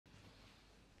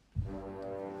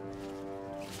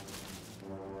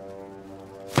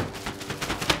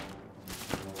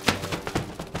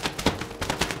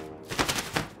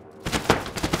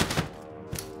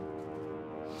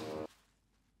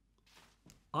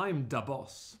I'm the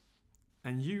boss,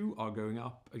 and you are going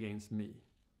up against me.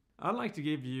 I'd like to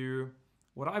give you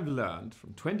what I've learned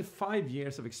from 25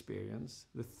 years of experience,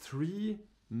 the 3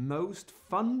 most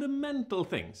fundamental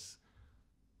things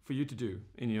for you to do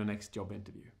in your next job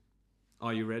interview.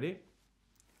 Are you ready?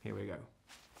 Here we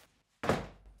go.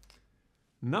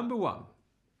 Number 1.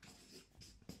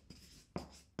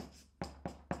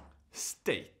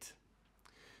 State.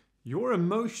 Your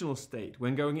emotional state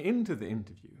when going into the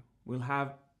interview will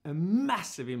have a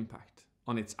massive impact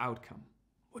on its outcome.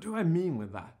 What do I mean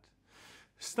with that?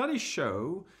 Studies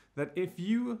show that if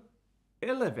you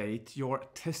elevate your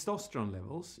testosterone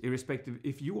levels, irrespective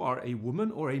if you are a woman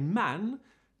or a man,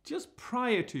 just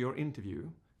prior to your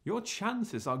interview, your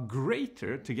chances are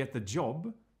greater to get the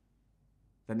job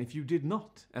than if you did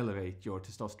not elevate your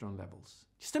testosterone levels.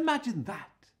 Just imagine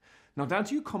that. Not down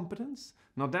to your competence,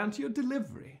 not down to your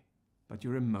delivery, but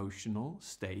your emotional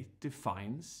state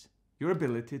defines your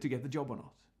ability to get the job or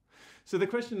not. So the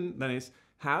question then is,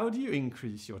 how do you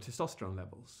increase your testosterone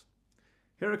levels?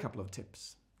 Here are a couple of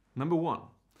tips. Number 1,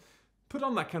 put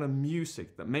on that kind of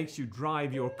music that makes you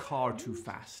drive your car too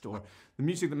fast, or the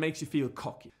music that makes you feel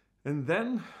cocky. And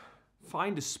then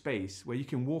find a space where you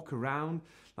can walk around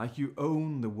like you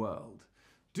own the world.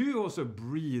 Do you also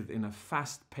breathe in a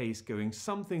fast pace, going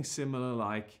something similar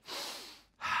like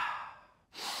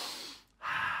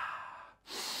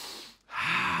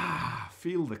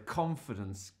feel the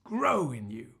confidence grow in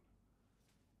you.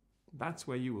 That's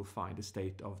where you will find a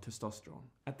state of testosterone.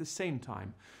 At the same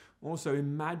time, also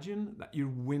imagine that you're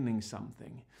winning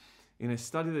something. In a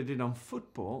study they did on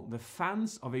football, the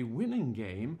fans of a winning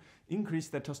game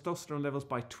increased their testosterone levels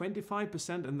by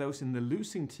 25%, and those in the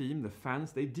losing team, the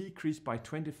fans, they decreased by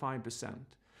 25%.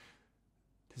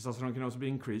 Testosterone can also be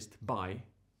increased by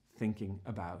thinking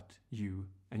about you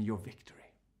and your victory.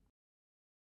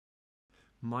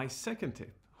 My second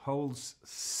tip holds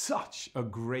such a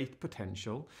great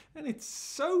potential, and it's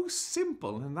so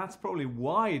simple, and that's probably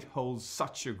why it holds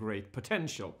such a great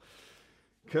potential.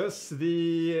 Because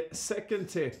the second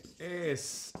tip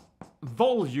is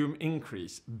volume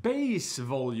increase, base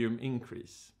volume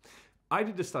increase. I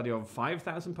did a study of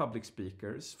 5,000 public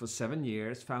speakers for 7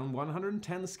 years, found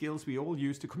 110 skills we all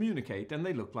use to communicate, and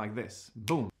they look like this.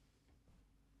 Boom.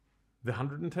 The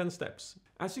 110 steps.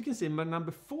 As you can see,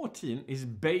 number 14 is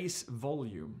base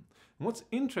volume. And what's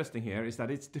interesting here is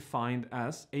that it's defined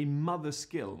as a mother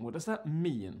skill. What does that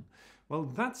mean? Well,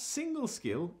 that single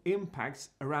skill impacts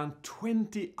around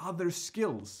 20 other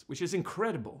skills, which is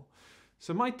incredible.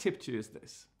 So my tip to you is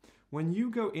this. When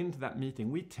you go into that meeting,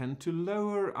 we tend to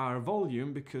lower our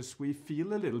volume because we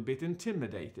feel a little bit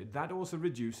intimidated. That also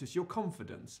reduces your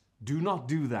confidence. Do not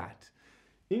do that.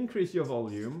 Increase your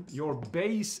volume, your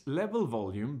base level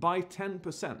volume, by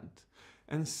 10%.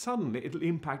 And suddenly it'll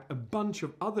impact a bunch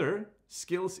of other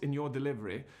skills in your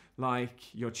delivery,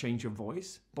 like your change of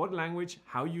voice, body language,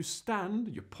 how you stand,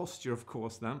 your posture of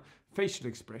course then, facial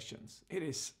expressions. It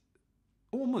is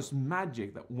almost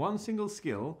magic that one single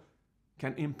skill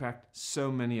can impact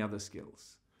so many other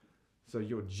skills. So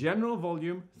your general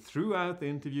volume throughout the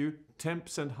interview,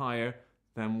 10% higher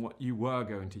than what you were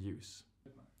going to use.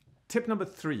 Tip number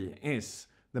 3 is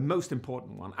the most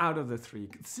important one out of the 3.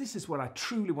 This is what I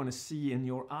truly want to see in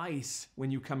your eyes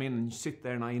when you come in and you sit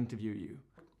there and I interview you.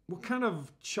 What kind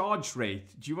of charge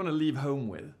rate do you want to leave home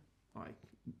with? Like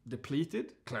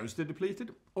depleted, close to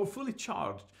depleted, or fully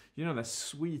charged? You know, that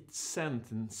sweet scent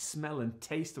and smell and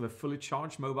taste of a fully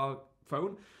charged mobile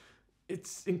phone?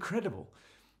 It's incredible.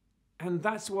 And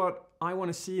that's what I want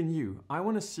to see in you. I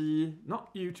want to see, not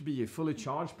you to be a fully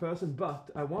charged person,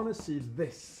 but I want to see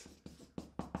this.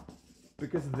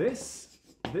 Because this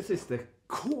is the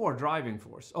core driving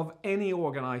force of any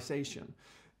organization.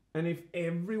 And if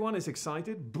everyone is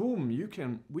excited, boom,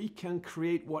 we can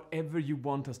create whatever you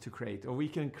want us to create, or we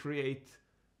can create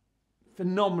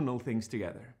phenomenal things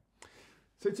together.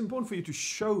 So it's important for you to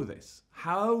show this.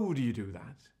 How do you do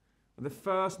that? The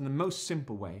first and the most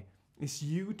simple way is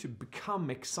you to become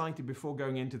excited before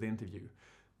going into the interview.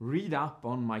 Read up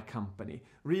on my company.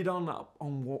 Read up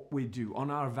on what we do, on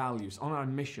our values, on our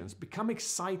missions. Become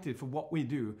excited for what we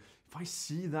do. If I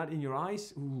see that in your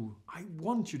eyes, ooh, I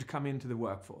want you to come into the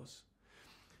workforce.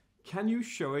 Can you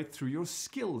show it through your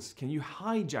skills? Can you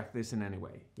hijack this in any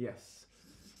way? Yes.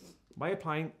 By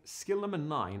applying skill number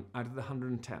 9 out of the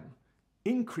 110.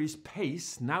 Increase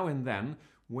pace now and then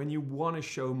when you want to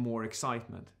show more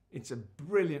excitement. It's a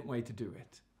brilliant way to do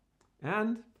it.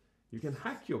 And you can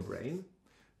hack your brain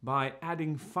by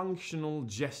adding functional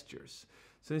gestures.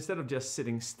 So instead of just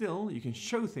sitting still, you can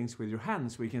show things with your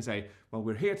hands. We can say, well,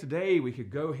 we're here today, we could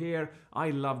go here,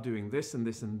 I love doing this and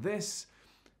this and this.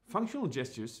 Functional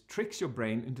gestures tricks your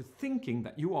brain into thinking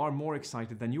that you are more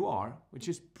excited than you are, which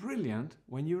is brilliant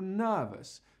when you're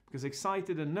nervous, because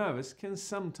excited and nervous can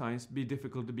sometimes be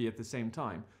difficult to be at the same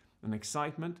time, and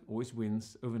excitement always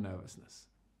wins over nervousness.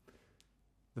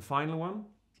 The final one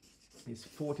is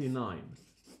 49,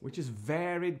 which is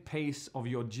varied pace of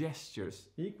your gestures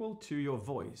equal to your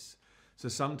voice. So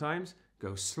sometimes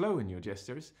go slow in your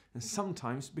gestures and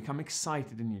sometimes become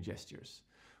excited in your gestures.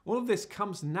 All of this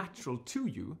comes natural to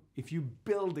you if you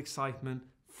build excitement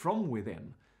from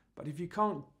within. But if you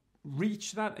can't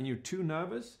reach that and you're too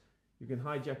nervous, you can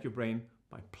hijack your brain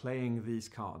by playing these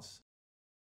cards.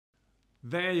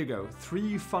 There you go,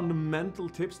 3 fundamental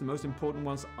tips, the most important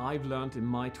ones I've learned in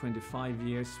my 25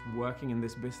 years working in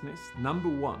this business. Number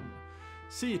 1,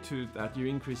 see to that you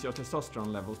increase your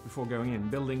testosterone levels before going in,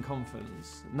 building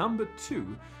confidence. Number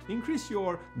 2, increase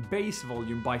your bass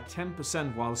volume by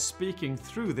 10% while speaking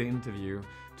through the interview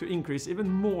to increase even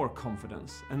more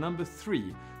confidence. And number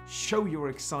 3, show your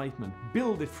excitement,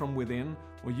 build it from within,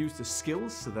 or use the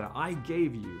skills that I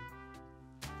gave you.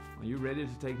 Are you ready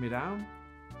to take me down?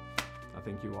 I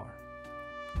think you are.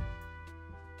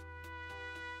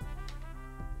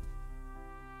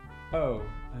 Oh,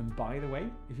 and by the way,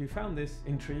 if you found this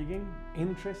intriguing,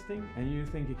 interesting, and you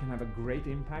think it can have a great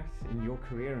impact in your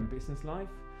career and business life,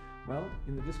 well,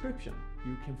 in the description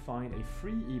you can find a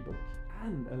free ebook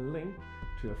and a link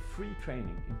to a free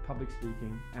training in public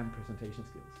speaking and presentation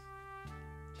skills.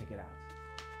 Check it out.